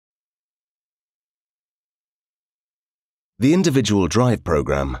The individual drive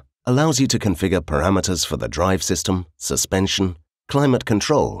program allows you to configure parameters for the drive system, suspension, climate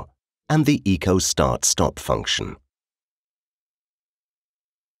control, and the Eco Start-Stop function.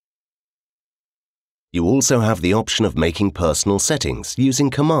 You also have the option of making personal settings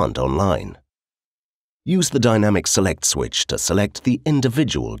using command online. Use the dynamic select switch to select the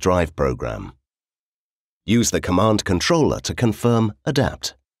individual drive program. Use the command controller to confirm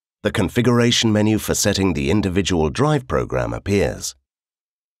Adapt. The configuration menu for setting the individual drive program appears.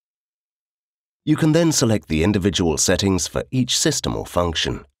 You can then select the individual settings for each system or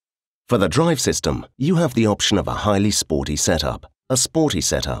function. For the drive system, you have the option of a highly sporty setup, a sporty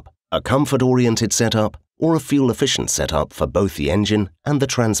setup, a comfort-oriented setup, or a fuel-efficient setup for both the engine and the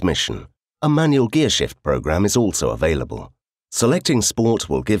transmission. A manual gearshift program is also available. Selecting Sport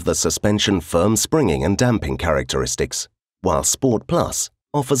will give the suspension firm springing and damping characteristics, while Sport Plus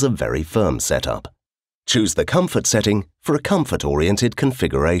offers a very firm setup. Choose the Comfort setting for a comfort-oriented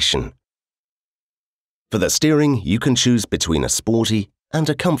configuration. For the steering, you can choose between a sporty and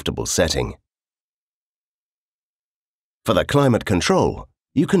a comfortable setting. For the climate control,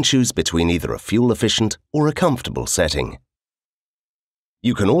 you can choose between either a fuel-efficient or a comfortable setting.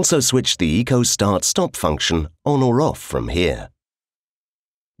 You can also switch the Eco Start-Stop function on or off from here.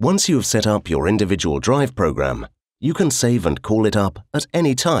 Once you have set up your individual drive program, you can save and call it up at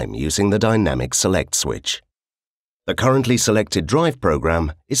any time using the dynamic select switch. The currently selected drive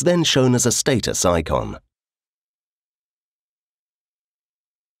program is then shown as a status icon.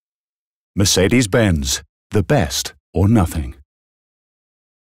 Mercedes-Benz, the best or nothing.